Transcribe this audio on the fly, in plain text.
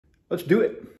Let's do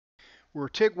it. We're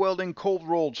TIG welding cold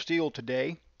rolled steel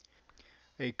today,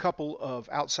 a couple of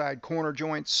outside corner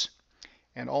joints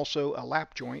and also a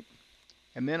lap joint.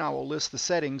 And then I will list the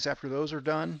settings after those are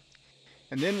done.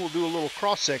 And then we'll do a little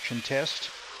cross-section test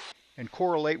and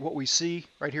correlate what we see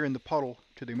right here in the puddle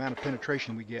to the amount of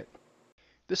penetration we get.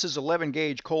 This is 11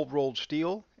 gauge cold rolled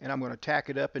steel, and I'm going to tack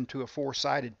it up into a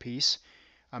 4-sided piece.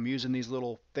 I'm using these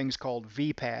little things called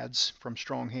V-pads from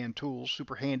Strong Hand Tools,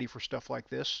 super handy for stuff like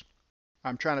this.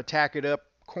 I'm trying to tack it up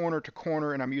corner to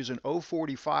corner, and I'm using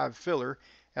 045 filler.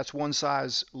 That's one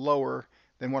size lower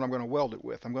than what I'm going to weld it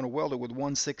with. I'm going to weld it with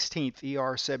 1/16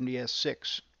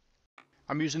 ER70S6.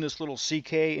 I'm using this little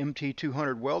CK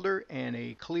MT200 welder and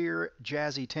a clear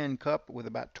Jazzy 10 cup with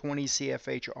about 20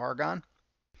 CFH argon.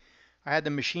 I had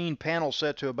the machine panel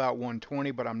set to about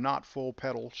 120, but I'm not full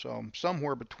pedal, so I'm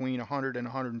somewhere between 100 and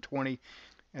 120,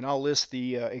 and I'll list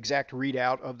the exact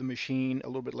readout of the machine a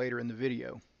little bit later in the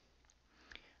video.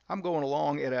 I'm going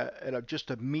along at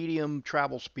just a medium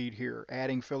travel speed here,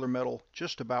 adding filler metal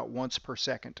just about once per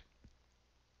second.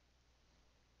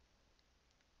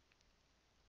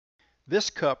 This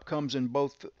cup comes in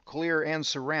both clear and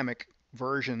ceramic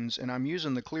versions, and I'm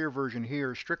using the clear version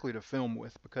here strictly to film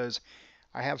with because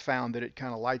I have found that it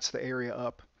kind of lights the area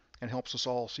up and helps us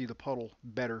all see the puddle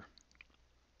better.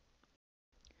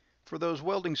 For those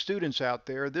welding students out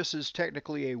there, this is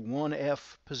technically a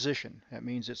 1F position. That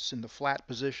means it's in the flat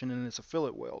position and it's a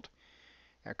fillet weld.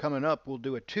 Now coming up, we'll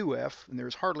do a 2F, and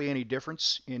there's hardly any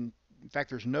difference. In fact,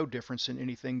 there's no difference in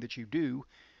anything that you do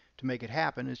to make it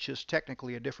happen. It's just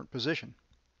technically a different position.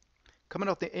 Coming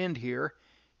up the end here,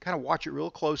 kind of watch it real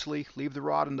closely. Leave the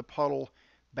rod in the puddle.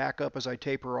 Back up as I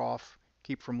taper off.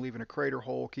 Keep from leaving a crater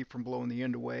hole. Keep from blowing the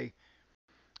end away.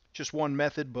 Just one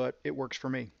method, but it works for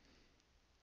me.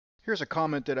 Here's a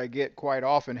comment that I get quite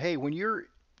often. Hey, when you're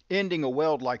ending a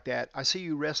weld like that, I see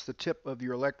you rest the tip of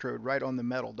your electrode right on the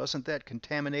metal. Doesn't that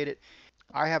contaminate it?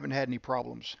 I haven't had any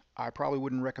problems. I probably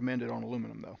wouldn't recommend it on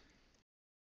aluminum though.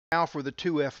 Now for the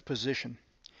 2F position.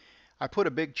 I put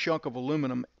a big chunk of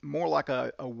aluminum, more like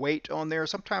a weight on there.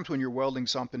 Sometimes when you're welding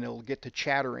something, it'll get to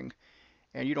chattering,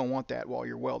 and you don't want that while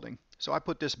you're welding. So I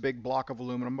put this big block of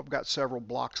aluminum. I've got several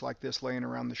blocks like this laying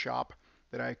around the shop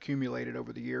that I accumulated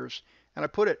over the years, and I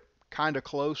put it kind of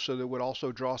close so that it would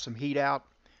also draw some heat out,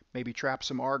 maybe trap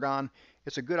some argon.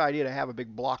 It's a good idea to have a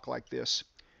big block like this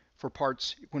for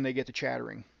parts when they get to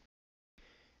chattering.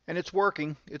 And it's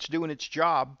working, it's doing its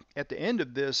job. At the end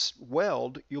of this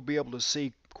weld, you'll be able to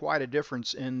see quite a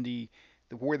difference in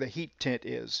where the heat tint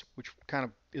is, which kind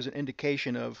of is an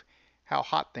indication of how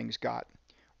hot things got.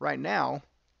 Right now,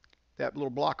 that little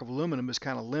block of aluminum is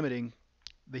kind of limiting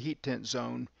the heat tint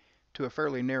zone to a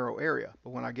fairly narrow area.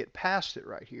 But when I get past it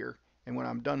right here, and when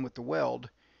I'm done with the weld,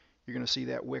 you're going to see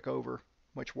that wick over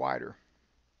much wider.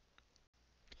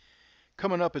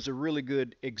 Coming up is a really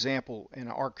good example in an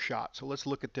arc shot. So let's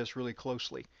look at this really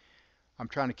closely. I'm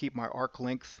trying to keep my arc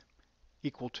length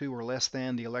equal to or less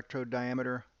than the electrode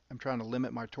diameter. I'm trying to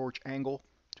limit my torch angle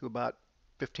to about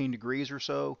 15 degrees or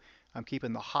so. I'm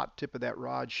keeping the hot tip of that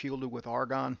rod shielded with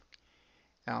argon.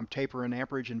 Now I'm tapering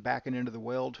amperage and backing into the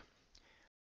weld.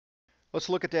 Let's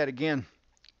look at that again.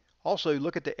 Also,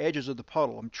 look at the edges of the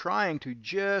puddle. I'm trying to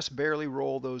just barely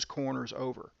roll those corners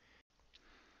over.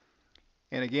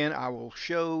 And again, I will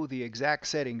show the exact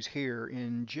settings here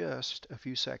in just a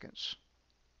few seconds.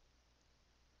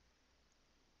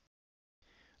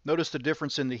 Notice the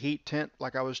difference in the heat tint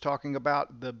like I was talking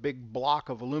about. The big block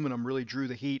of aluminum really drew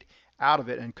the heat out of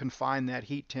it and confined that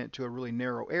heat tint to a really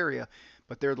narrow area,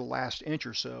 but there the last inch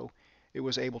or so it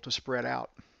was able to spread out.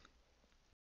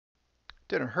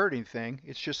 Didn't hurt anything,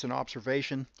 it's just an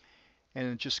observation, and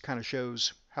it just kind of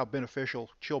shows how beneficial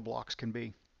chill blocks can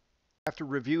be. After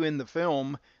reviewing the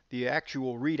film, the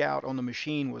actual readout on the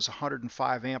machine was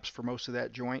 105 amps for most of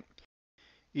that joint.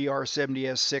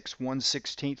 ER70S6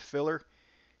 1/16 filler,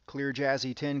 clear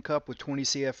Jazzy 10 cup with 20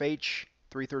 CFH,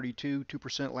 332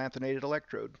 2% lanthanated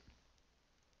electrode.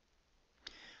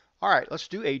 Alright, let's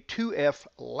do a 2F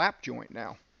lap joint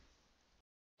now.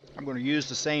 I'm going to use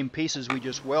the same pieces we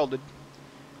just welded.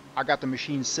 I got the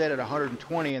machine set at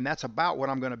 120, and that's about what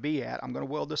I'm going to be at. I'm going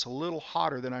to weld this a little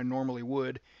hotter than I normally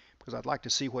would because I'd like to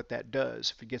see what that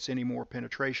does, if it gets any more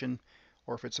penetration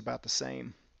or if it's about the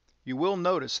same. You will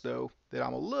notice though that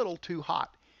I'm a little too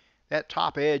hot. That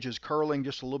top edge is curling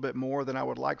just a little bit more than I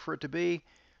would like for it to be,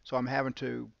 so I'm having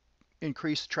to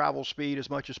increase the travel speed as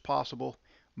much as possible,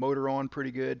 motor on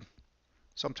pretty good.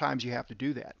 Sometimes you have to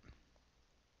do that.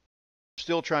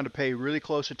 Still trying to pay really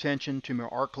close attention to my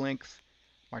arc length,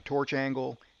 my torch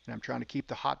angle, and I'm trying to keep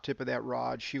the hot tip of that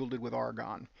rod shielded with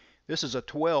argon. This is a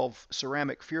 12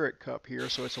 ceramic ferric cup here,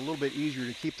 so it's a little bit easier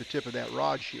to keep the tip of that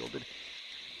rod shielded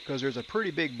because there's a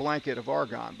pretty big blanket of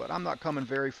argon, but I'm not coming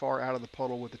very far out of the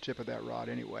puddle with the tip of that rod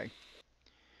anyway.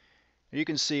 And you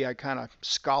can see I kind of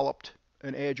scalloped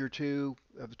an edge or two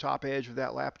of the top edge of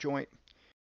that lap joint.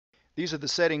 These are the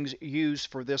settings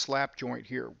used for this lap joint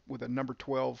here with a number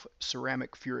 12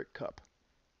 ceramic ferric cup.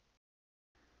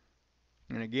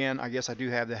 And again, I guess I do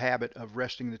have the habit of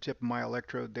resting the tip of my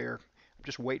electrode there. I'm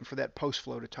just waiting for that post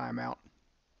flow to time out.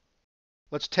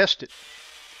 Let's test it.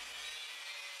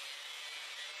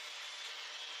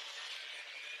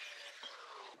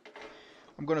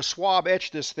 I'm going to swab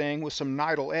etch this thing with some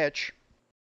nidal etch.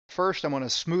 First, I'm going to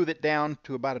smooth it down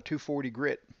to about a 240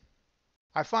 grit.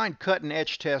 I find cut and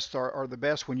etch tests are the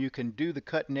best when you can do the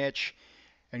cut and etch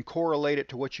and correlate it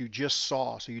to what you just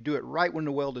saw. So you do it right when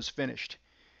the weld is finished.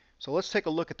 So let's take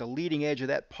a look at the leading edge of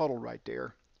that puddle right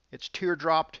there. It's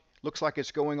teardropped, looks like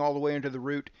it's going all the way into the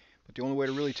root, but the only way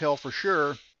to really tell for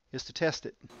sure is to test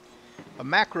it. A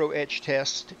macro etch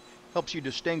test helps you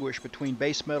distinguish between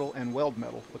base metal and weld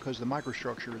metal because the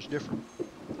microstructure is different.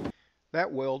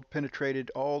 That weld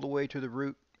penetrated all the way to the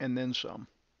root and then some.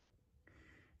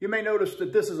 You may notice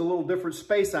that this is a little different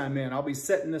space I'm in. I'll be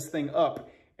setting this thing up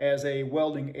as a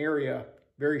welding area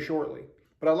very shortly.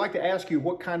 But I'd like to ask you,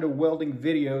 what kind of welding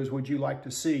videos would you like to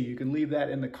see? You can leave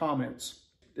that in the comments.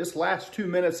 This last 2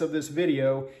 minutes of this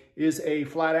video is a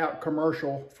flat out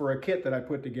commercial for a kit that I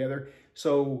put together.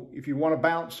 So if you want to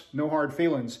bounce, no hard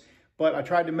feelings. But I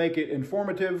tried to make it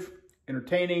informative,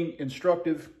 entertaining,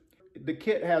 instructive. The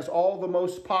kit has all the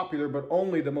most popular, but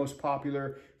only the most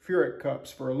popular ferric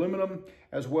cups for aluminum,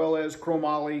 as well as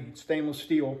chromoly, stainless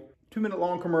steel. 2-minute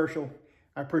long commercial.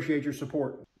 I appreciate your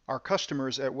support. Our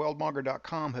customers at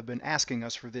weldmonger.com have been asking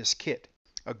us for this kit.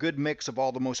 A good mix of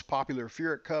all the most popular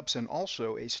ferric cups and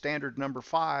also a standard number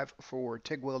 5 for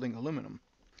TIG welding aluminum.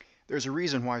 There's a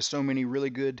reason why so many really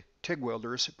good TIG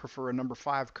welders prefer a number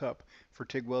 5 cup for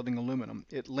TIG welding aluminum.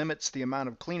 It limits the amount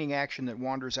of cleaning action that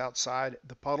wanders outside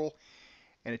the puddle,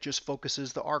 and it just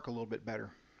focuses the arc a little bit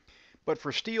better. But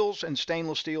for steels and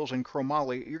stainless steels and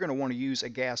chromoly, you're going to want to use a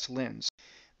gas lens.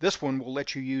 This one will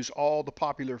let you use all the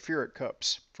popular ferric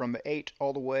cups from the 8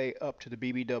 all the way up to the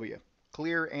BBW,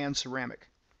 clear and ceramic.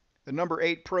 The number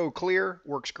 8 Pro Clear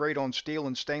works great on steel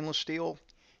and stainless steel,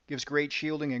 gives great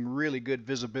shielding and really good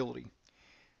visibility.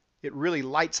 It really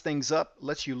lights things up,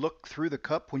 lets you look through the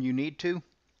cup when you need to.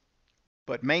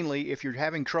 But mainly, if you're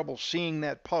having trouble seeing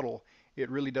that puddle, it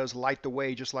really does light the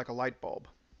way just like a light bulb.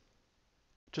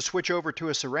 To switch over to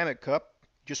a ceramic cup,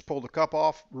 just pull the cup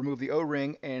off, remove the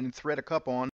O-ring, and thread a cup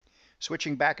on.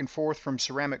 Switching back and forth from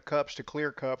ceramic cups to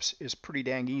clear cups is pretty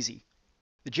dang easy.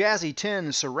 The Jazzy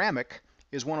 10 Ceramic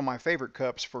is one of my favorite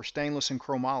cups for stainless and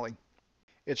chromoly.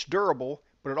 It's durable,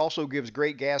 but it also gives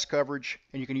great gas coverage,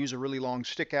 and you can use a really long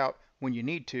stick out when you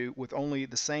need to with only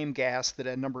the same gas that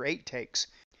a number 8 takes.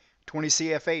 20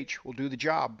 CFH will do the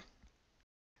job.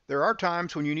 There are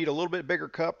times when you need a little bit bigger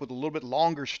cup with a little bit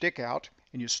longer stick out,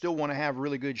 and you still want to have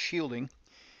really good shielding.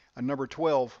 A number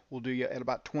 12 will do you at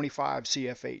about 25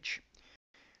 CFH.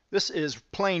 This is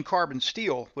plain carbon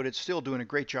steel, but it's still doing a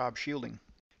great job shielding.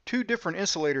 2 different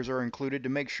insulators are included to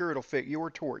make sure it'll fit your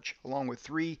torch, along with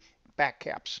 3 back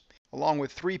caps, along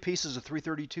with 3 pieces of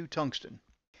 332 tungsten.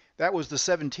 That was the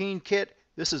 17 kit.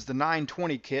 This is the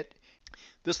 920 kit.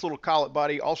 This little collet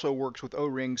body also works with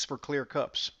O-rings for clear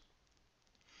cups.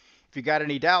 If you got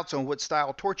any doubts on what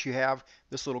style torch you have,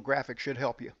 this little graphic should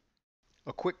help you.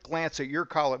 A quick glance at your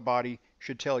collet body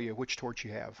should tell you which torch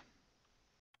you have.